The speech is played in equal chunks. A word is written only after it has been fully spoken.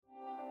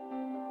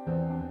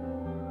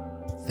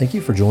Thank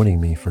you for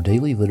joining me for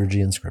Daily Liturgy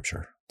and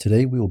Scripture.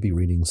 Today we will be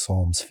reading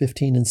Psalms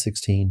 15 and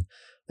 16,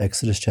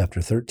 Exodus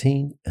chapter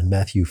 13, and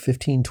Matthew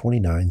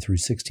 15:29 through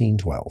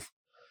 16:12.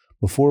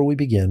 Before we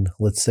begin,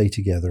 let's say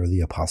together the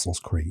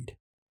Apostles' Creed.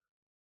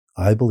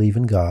 I believe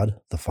in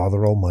God, the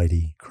Father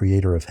Almighty,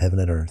 creator of heaven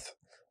and earth.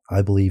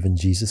 I believe in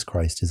Jesus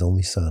Christ, his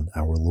only Son,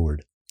 our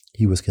Lord.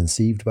 He was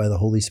conceived by the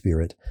Holy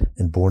Spirit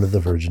and born of the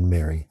Virgin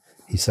Mary.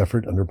 He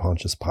suffered under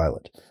Pontius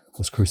Pilate,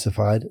 was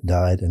crucified,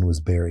 died, and was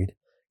buried.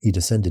 He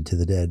descended to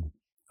the dead.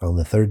 On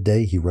the third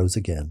day he rose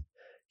again.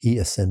 He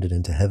ascended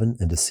into heaven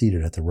and is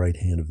seated at the right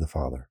hand of the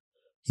Father.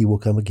 He will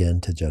come again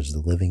to judge the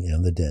living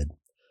and the dead.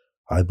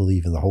 I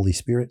believe in the Holy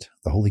Spirit,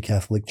 the Holy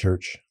Catholic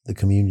Church, the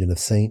communion of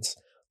saints,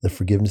 the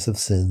forgiveness of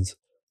sins,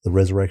 the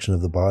resurrection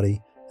of the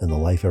body, and the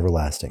life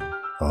everlasting.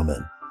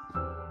 Amen.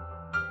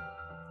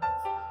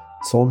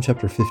 Psalm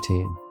chapter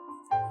 15.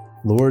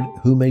 Lord,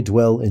 who may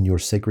dwell in your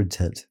sacred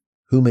tent?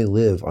 Who may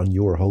live on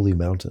your holy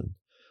mountain?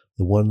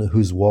 The one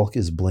whose walk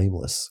is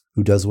blameless,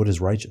 who does what is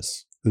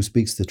righteous, who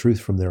speaks the truth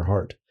from their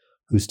heart,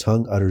 whose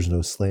tongue utters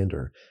no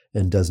slander,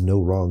 and does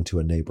no wrong to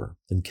a neighbor,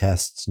 and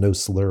casts no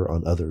slur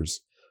on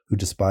others, who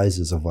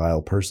despises a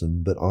vile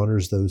person, but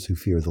honors those who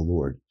fear the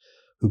Lord,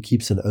 who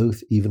keeps an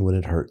oath even when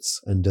it hurts,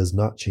 and does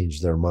not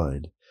change their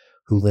mind,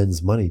 who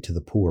lends money to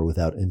the poor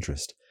without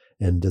interest,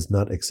 and does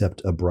not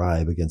accept a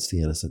bribe against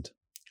the innocent.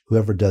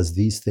 Whoever does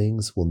these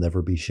things will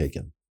never be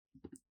shaken.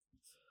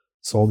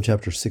 Psalm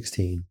chapter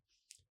 16.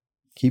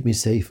 Keep me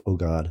safe, O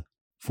God,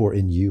 for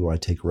in you I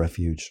take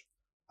refuge.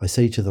 I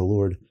say to the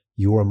Lord,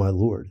 you are my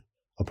Lord.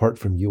 Apart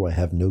from you I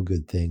have no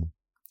good thing.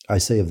 I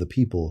say of the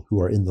people who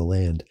are in the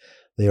land,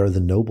 they are the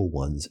noble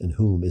ones in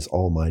whom is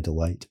all my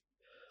delight.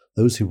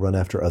 Those who run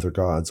after other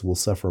gods will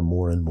suffer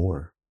more and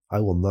more. I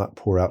will not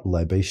pour out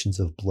libations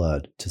of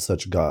blood to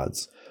such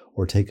gods,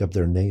 or take up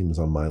their names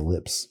on my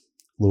lips.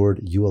 Lord,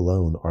 you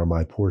alone are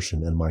my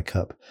portion and my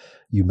cup.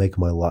 You make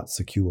my lot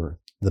secure.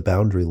 The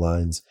boundary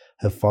lines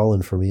have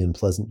fallen for me in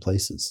pleasant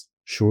places.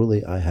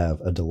 Surely I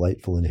have a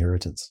delightful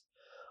inheritance.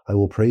 I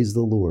will praise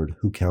the Lord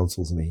who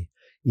counsels me.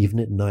 Even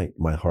at night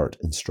my heart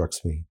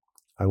instructs me.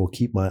 I will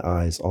keep my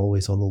eyes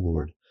always on the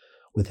Lord.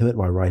 With him at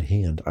my right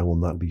hand I will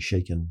not be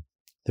shaken.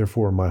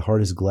 Therefore my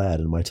heart is glad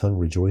and my tongue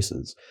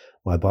rejoices.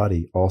 My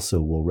body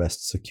also will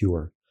rest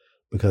secure,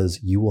 because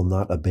you will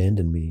not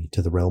abandon me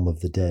to the realm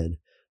of the dead,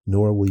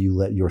 nor will you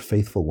let your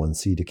faithful one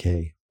see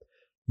decay.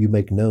 You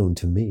make known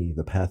to me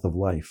the path of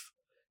life.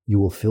 You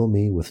will fill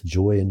me with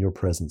joy in your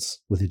presence,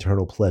 with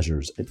eternal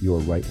pleasures at your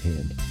right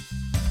hand.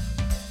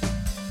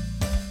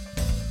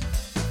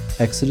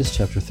 Exodus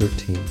chapter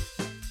 13.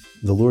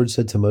 The Lord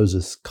said to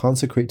Moses,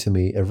 consecrate to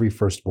me every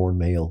firstborn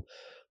male.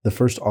 The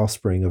first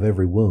offspring of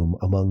every womb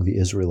among the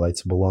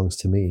Israelites belongs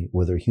to me,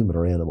 whether human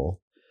or animal.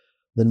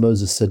 Then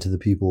Moses said to the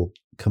people,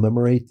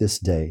 commemorate this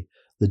day,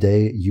 the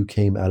day you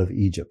came out of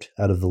Egypt,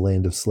 out of the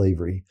land of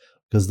slavery,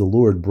 because the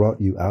Lord brought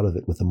you out of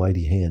it with a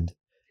mighty hand.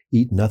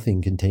 Eat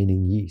nothing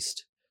containing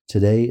yeast.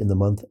 Today, in the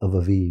month of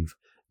Aviv,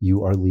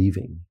 you are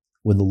leaving.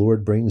 When the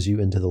Lord brings you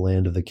into the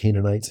land of the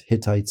Canaanites,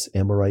 Hittites,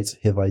 Amorites,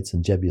 Hivites,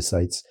 and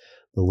Jebusites,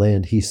 the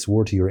land he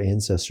swore to your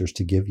ancestors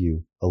to give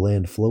you, a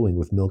land flowing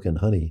with milk and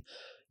honey,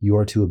 you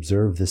are to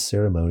observe this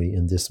ceremony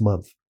in this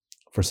month.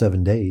 For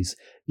 7 days,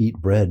 eat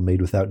bread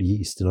made without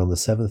yeast, and on the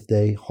 7th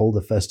day, hold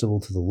a festival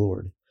to the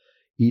Lord.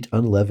 Eat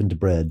unleavened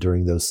bread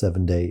during those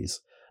 7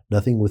 days.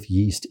 Nothing with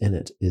yeast in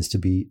it is to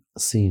be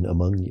seen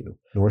among you,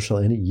 nor shall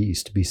any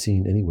yeast be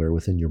seen anywhere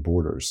within your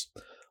borders.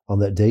 On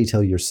that day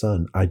tell your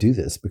son, I do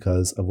this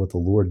because of what the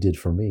Lord did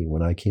for me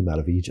when I came out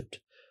of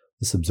Egypt.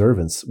 This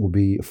observance will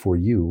be for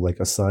you like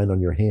a sign on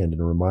your hand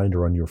and a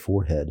reminder on your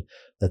forehead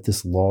that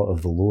this law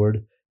of the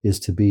Lord is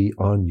to be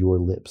on your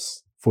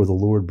lips. For the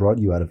Lord brought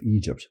you out of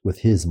Egypt with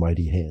his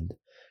mighty hand.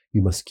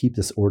 You must keep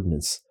this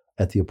ordinance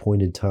at the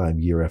appointed time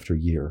year after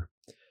year.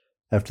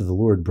 After the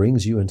Lord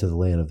brings you into the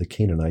land of the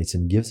Canaanites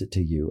and gives it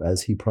to you,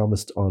 as he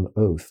promised on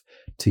oath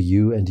to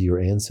you and to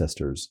your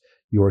ancestors,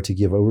 you are to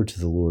give over to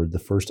the Lord the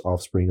first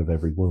offspring of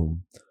every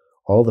womb.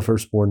 All the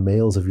firstborn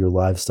males of your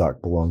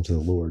livestock belong to the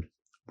Lord.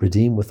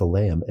 Redeem with a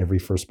lamb every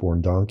firstborn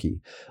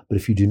donkey, but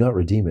if you do not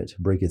redeem it,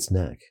 break its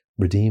neck.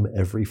 Redeem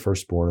every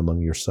firstborn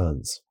among your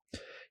sons.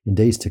 In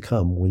days to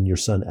come, when your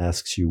son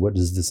asks you, what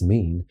does this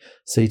mean?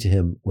 Say to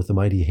him, with a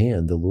mighty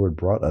hand the Lord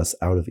brought us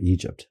out of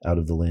Egypt, out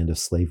of the land of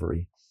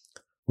slavery.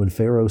 When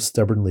Pharaoh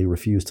stubbornly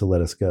refused to let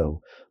us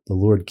go, the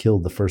Lord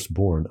killed the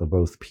firstborn of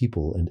both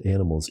people and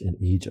animals in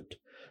Egypt.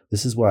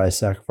 This is why I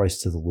sacrifice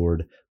to the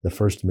Lord the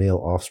first male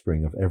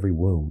offspring of every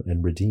womb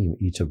and redeem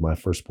each of my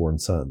firstborn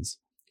sons.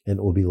 And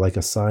it will be like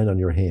a sign on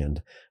your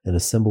hand and a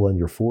symbol on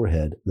your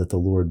forehead that the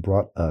Lord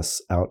brought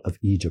us out of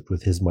Egypt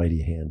with his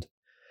mighty hand.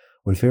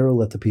 When Pharaoh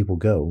let the people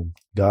go,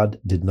 God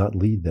did not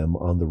lead them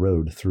on the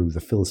road through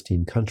the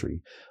Philistine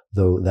country,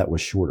 though that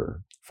was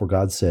shorter. For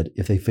God said,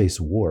 if they face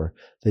war,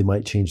 they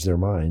might change their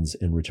minds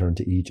and return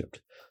to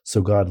Egypt.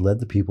 So God led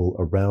the people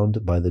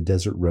around by the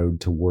desert road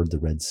toward the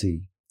Red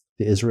Sea.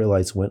 The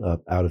Israelites went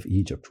up out of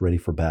Egypt, ready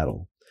for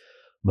battle.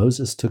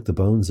 Moses took the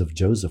bones of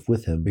Joseph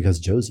with him because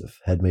Joseph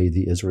had made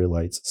the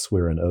Israelites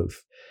swear an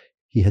oath.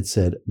 He had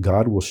said,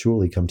 God will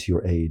surely come to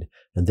your aid,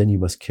 and then you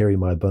must carry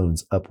my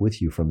bones up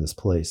with you from this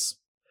place.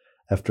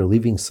 After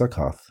leaving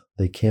Succoth,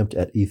 they camped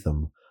at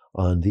Etham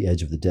on the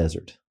edge of the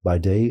desert. By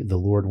day, the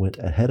Lord went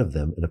ahead of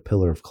them in a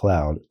pillar of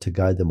cloud to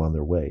guide them on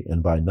their way,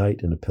 and by night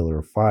in a pillar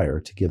of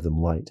fire to give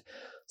them light,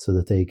 so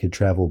that they could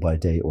travel by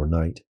day or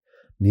night.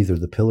 Neither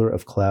the pillar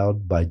of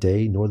cloud by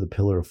day nor the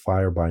pillar of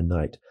fire by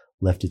night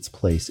left its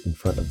place in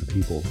front of the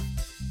people.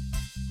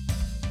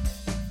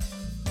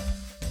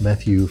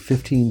 Matthew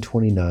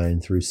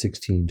 15:29 through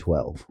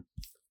 16:12.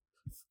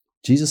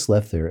 Jesus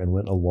left there and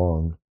went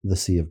along the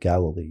Sea of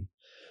Galilee.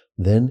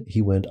 Then he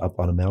went up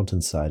on a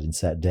mountainside and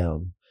sat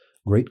down.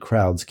 Great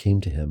crowds came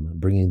to him,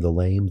 bringing the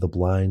lame, the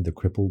blind, the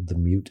crippled, the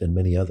mute, and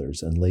many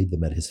others, and laid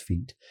them at his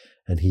feet,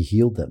 and he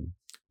healed them.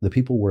 The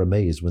people were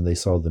amazed when they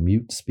saw the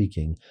mute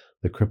speaking,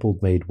 the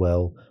crippled made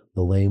well,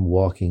 the lame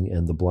walking,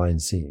 and the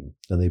blind seeing,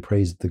 and they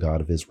praised the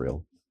God of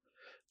Israel.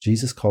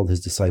 Jesus called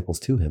his disciples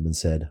to him and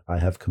said, I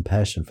have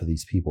compassion for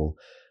these people.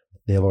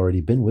 They have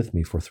already been with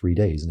me for 3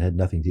 days and had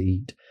nothing to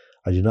eat.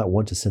 I do not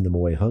want to send them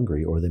away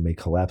hungry, or they may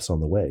collapse on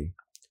the way.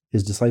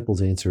 His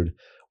disciples answered,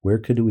 Where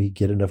could we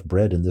get enough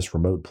bread in this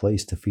remote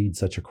place to feed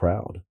such a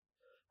crowd?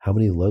 How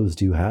many loaves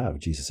do you have?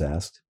 Jesus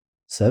asked.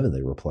 7,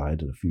 they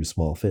replied, and a few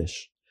small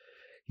fish.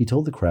 He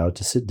told the crowd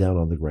to sit down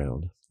on the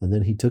ground, and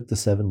then he took the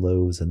 7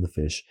 loaves and the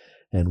fish,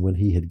 and when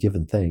he had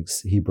given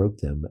thanks, he broke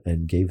them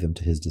and gave them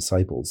to his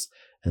disciples,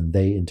 and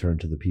they in turn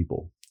to the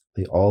people.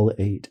 They all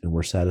ate and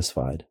were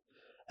satisfied.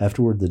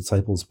 Afterward, the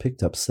disciples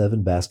picked up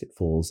 7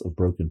 basketfuls of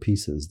broken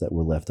pieces that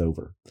were left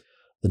over.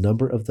 The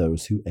number of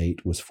those who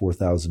ate was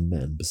 4,000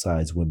 men,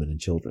 besides women and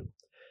children.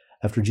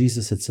 After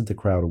Jesus had sent the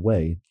crowd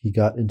away, he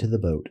got into the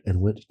boat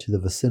and went to the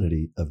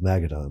vicinity of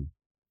Magadan.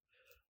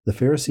 The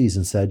Pharisees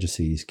and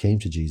Sadducees came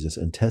to Jesus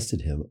and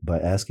tested him by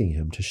asking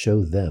him to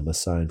show them a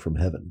sign from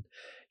heaven.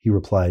 He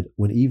replied,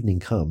 When evening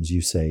comes,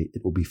 you say,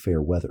 It will be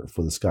fair weather,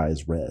 for the sky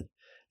is red.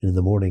 And in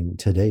the morning,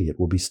 today it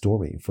will be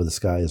stormy, for the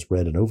sky is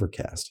red and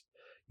overcast.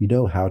 You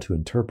know how to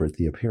interpret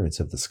the appearance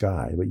of the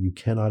sky, but you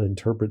cannot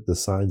interpret the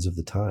signs of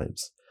the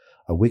times.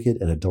 A wicked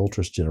and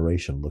adulterous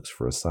generation looks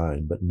for a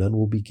sign, but none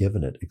will be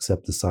given it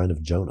except the sign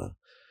of Jonah.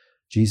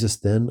 Jesus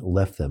then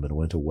left them and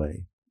went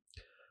away.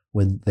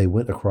 When they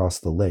went across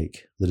the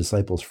lake, the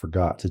disciples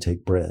forgot to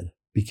take bread.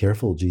 Be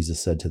careful, Jesus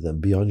said to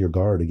them, be on your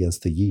guard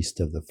against the yeast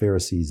of the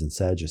Pharisees and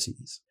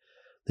Sadducees.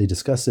 They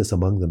discussed this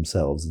among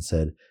themselves and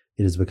said,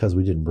 It is because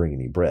we didn't bring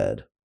any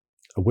bread.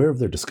 Aware of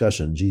their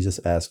discussion, Jesus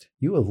asked,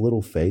 You have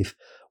little faith.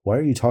 Why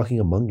are you talking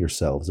among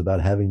yourselves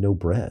about having no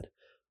bread?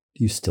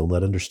 Do you still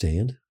not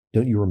understand?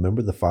 Don't you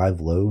remember the 5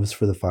 loaves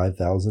for the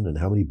 5,000 and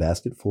how many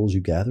basketfuls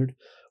you gathered?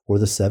 Or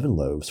the 7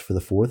 loaves for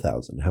the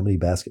 4,000, how many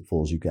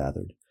basketfuls you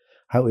gathered?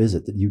 How is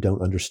it that you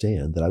don't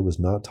understand that I was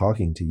not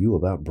talking to you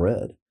about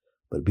bread?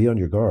 But be on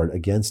your guard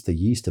against the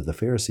yeast of the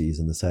Pharisees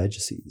and the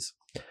Sadducees.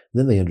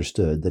 Then they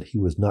understood that he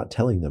was not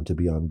telling them to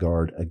be on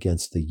guard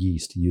against the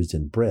yeast used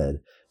in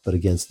bread, but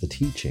against the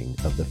teaching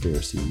of the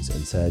Pharisees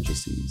and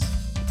Sadducees.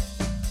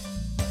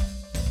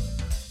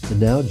 And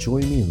now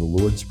join me in the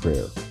Lord's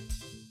Prayer.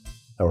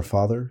 Our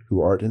Father,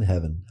 who art in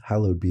heaven,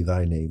 hallowed be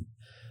thy name.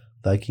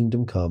 Thy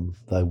kingdom come,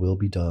 thy will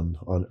be done,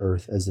 on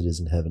earth as it is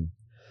in heaven.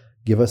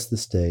 Give us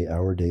this day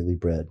our daily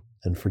bread,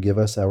 and forgive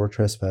us our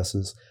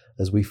trespasses,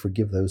 as we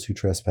forgive those who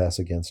trespass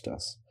against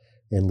us.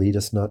 And lead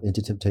us not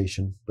into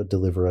temptation, but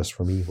deliver us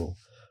from evil.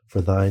 For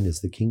thine is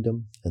the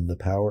kingdom, and the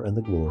power, and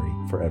the glory,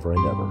 forever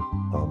and ever.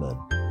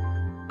 Amen.